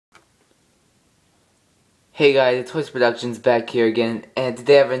Hey guys, it's Toys Productions back here again, and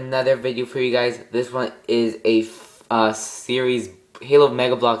today I have another video for you guys. This one is a series, Halo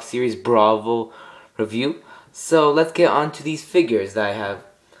Mega Bloks Series Bravo review. So let's get on to these figures that I have.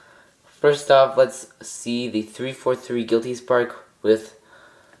 First off, let's see the 343 Guilty Spark with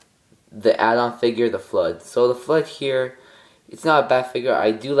the add-on figure, the Flood. So the Flood here, it's not a bad figure.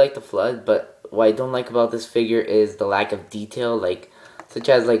 I do like the Flood, but what I don't like about this figure is the lack of detail, such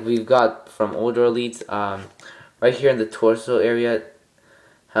as we've got from older elites, right here in the torso area,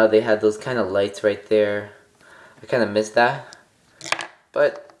 how they had those kind of lights right there. I kind of missed that,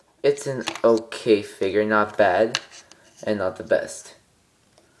 but it's an okay figure, not bad, and not the best.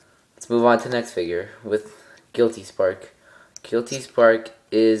 Let's move on to the next figure with Guilty Spark. Guilty Spark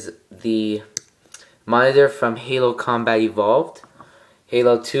is the monitor from Halo Combat Evolved,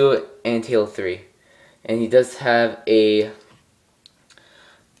 Halo 2, and Halo 3. And he does have a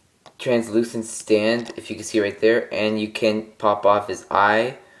translucent stand, if you can see right there, and you can pop off his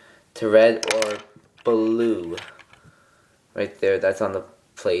eye to red or blue. Right there, that's on the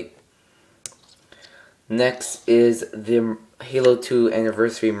plate. Next is the Halo 2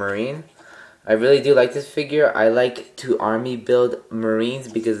 Anniversary Marine. I really do like this figure. I like to army build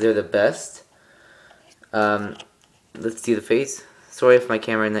Marines because they're the best. Let's see the face. Sorry if my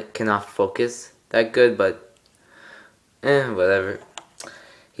camera cannot focus that good, but whatever.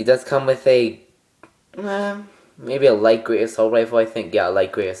 He does come with a maybe a light gray assault rifle, I think. Yeah, a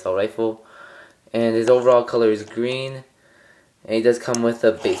light gray assault rifle. And his overall color is green. And he does come with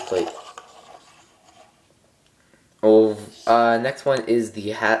a base plate. Next one is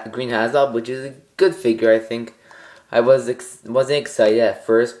the Green Hazard, which is a good figure, I think. I wasn't excited at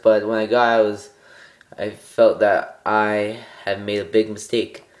first, but when I got it, I felt that I had made a big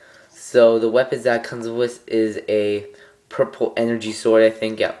mistake. So the weapons that comes with is a purple energy sword, I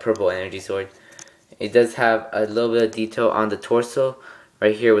think. Yeah, purple energy sword. It does have a little bit of detail on the torso,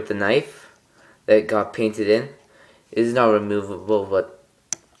 right here with the knife that got painted in. It is not removable, but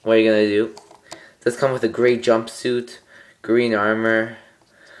what are you gonna do? It does come with a gray jumpsuit, green armor.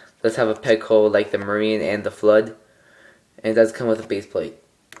 It does have a peg hole like the Marine and the Flood, and it does come with a base plate.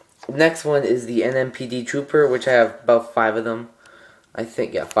 Next one is the NMPD Trooper, which I have about 5 of them. I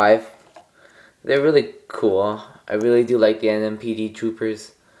think, yeah, 5. They're really cool. I really do like the NMPD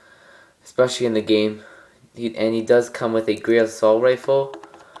Troopers, especially in the game. And he does come with a gray assault rifle.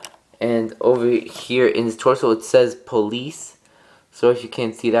 And over here in his torso it says police. So if you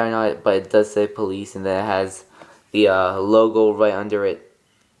can't see that or not, but it does say police, and then it has the logo right under it.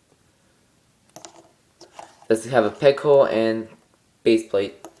 Does have a peg hole and base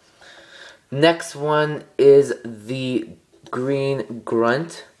plate. Next one is the Green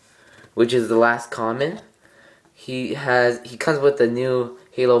Grunt, which is the last common. He comes with the new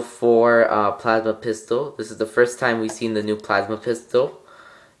Halo 4 plasma pistol. This is the first time we've seen the new plasma pistol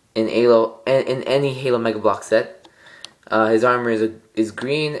in any Halo Mega Bloks set. His armor is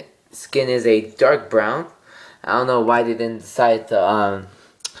green. Skin is a dark brown. I don't know why they didn't decide to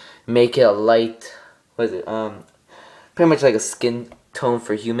make it a light. What is it? Pretty much like a skin tone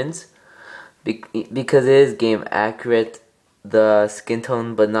for humans, because it is game accurate, the skin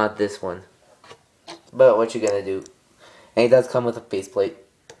tone, but not this one. But what you gonna do? And it does come with a faceplate.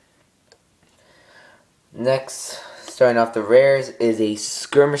 Next, starting off the rares, is a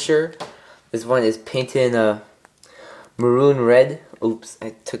Skirmisher. This one is painted in a maroon red. Oops,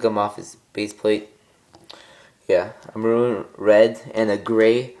 I took him off his base plate. Yeah, a maroon red and a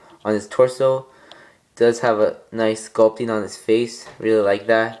gray on his torso. Does have a nice sculpting on his face. Really like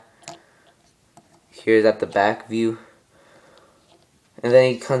that. Here's at the back view. And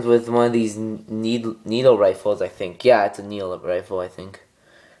then he comes with one of these needle rifles, I think. Yeah, it's a needle rifle, I think,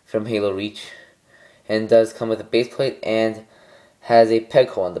 from Halo Reach. And does come with a base plate and has a peg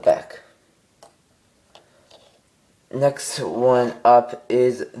hole on the back. Next one up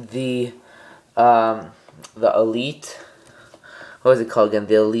is the Elite. What is it called again?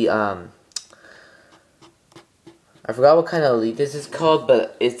 The Elite. I forgot what kind of Elite this is called,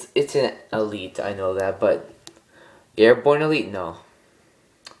 but it's an Elite. I know that, but Airborne Elite, no.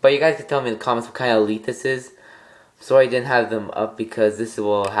 But you guys can tell me in the comments what kind of Elite this is. Sorry I didn't have them up because this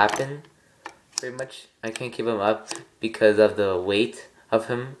will happen. Pretty much, I can't keep him up because of the weight of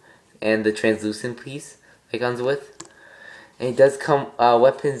him and the translucent piece it comes with. And it does come,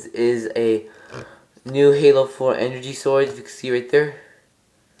 weapons is a new Halo 4 energy sword, if you can see right there.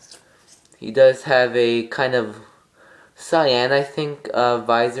 He does have a kind of cyan, I think,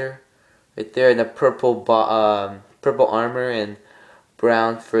 visor right there, and a purple armor and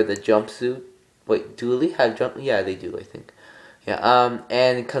brown for the jumpsuit. Wait, do they have jump? Yeah, they do, I think. Yeah,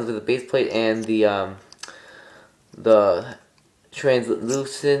 and it comes with a base plate and the the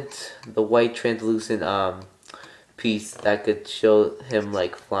the white translucent piece that could show him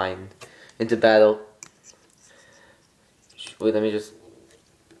like flying into battle. Wait, let me just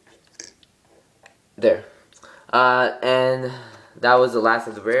there. And that was the last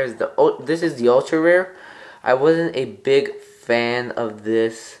of the rares. This is the ultra rare. I wasn't a big fan of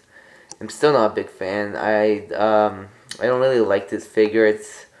this. I'm still not a big fan. I don't really like this figure.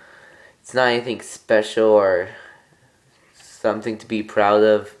 It's not anything special or something to be proud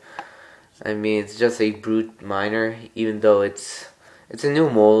of. I mean, it's just a brute minor, even though it's a new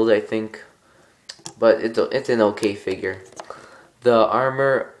mold, I think. But it's an okay figure. The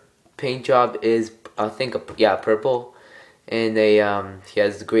armor paint job is, I think, yeah, purple, and he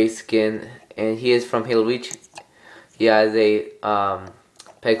has gray skin, and he is from Halo Reach. He has a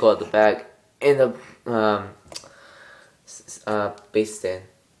peg hole at the back and a base stand.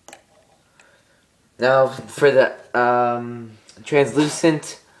 Now for the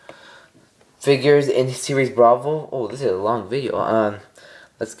translucent figures in Series Bravo. Oh, this is a long video.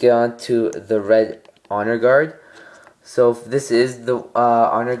 Let's get on to the red honor guard. So this is the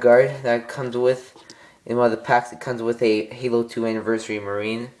honor guard that comes with, in one of the packs. It comes with a Halo 2 Anniversary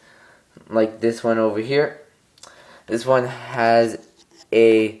Marine, like this one over here. This one has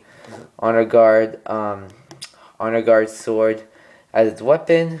a honor guard sword as its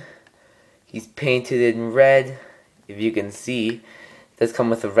weapon. He's painted in red. If you can see, it does come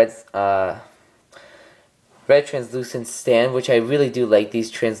with a red translucent stand, which I really do like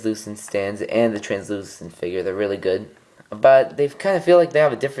these translucent stands and the translucent figure. They're really good. But they kind of feel like they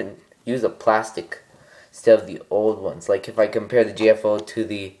have a different use of plastic instead of the old ones. Like if I compare the GFO to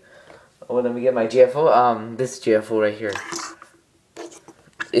the... Oh, let me get my GFO. This GFO right here.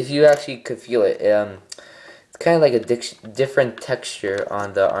 If you actually could feel it, it's kind of like a different texture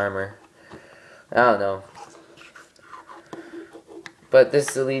on the armor. I don't know. But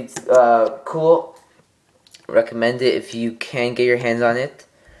this Elite's cool. Recommend it if you can get your hands on it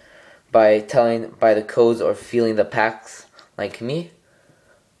by the codes or feeling the packs like me.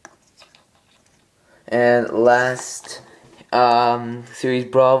 And last Series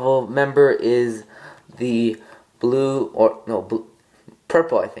Bravo member is the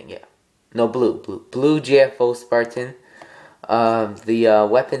purple, I think, yeah. No, blue GFO Spartan. The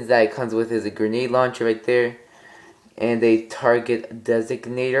weapons that it comes with is a grenade launcher right there, and a target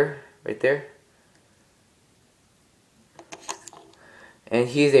designator right there. And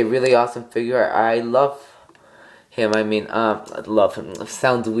he's a really awesome figure. I love him. I mean, love him.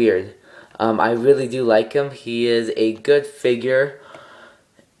 Sounds weird. I really do like him. He is a good figure.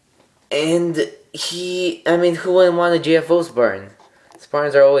 And I mean, who wouldn't want a GFO Spartan?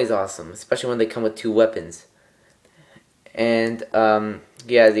 Spartans are always awesome, especially when they come with 2 weapons. And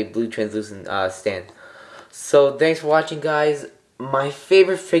he has a blue translucent stand. So thanks for watching, guys. My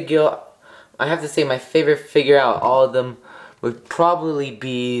favorite figure, I have to say, my favorite figure out of all of them would probably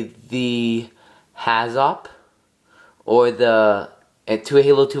be the Hazop or the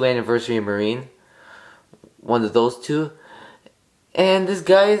Halo 2 Anniversary Marine. One of those two. And this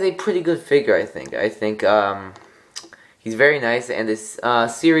guy is a pretty good figure, I think. He's very nice, and this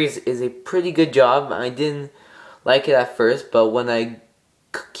series is a pretty good job. I didn't like it at first, but when I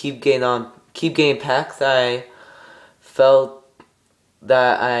keep getting packs, I felt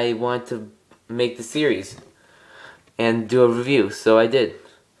that I wanted to make the series and do a review, so I did.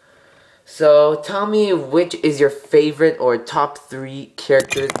 So tell me which is your favorite or top 3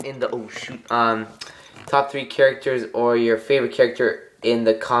 characters in the top 3 characters or your favorite character in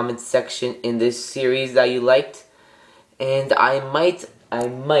the comments section in this series that you liked. And I might,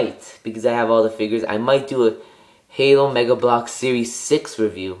 because I have all the figures, I might do a Halo Mega Bloks Series 6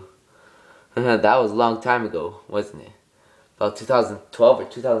 review. That was a long time ago, wasn't it? About 2012 or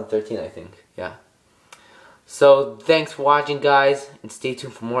 2013, I think. Yeah. So, thanks for watching, guys, and stay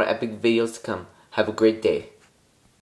tuned for more epic videos to come. Have a great day.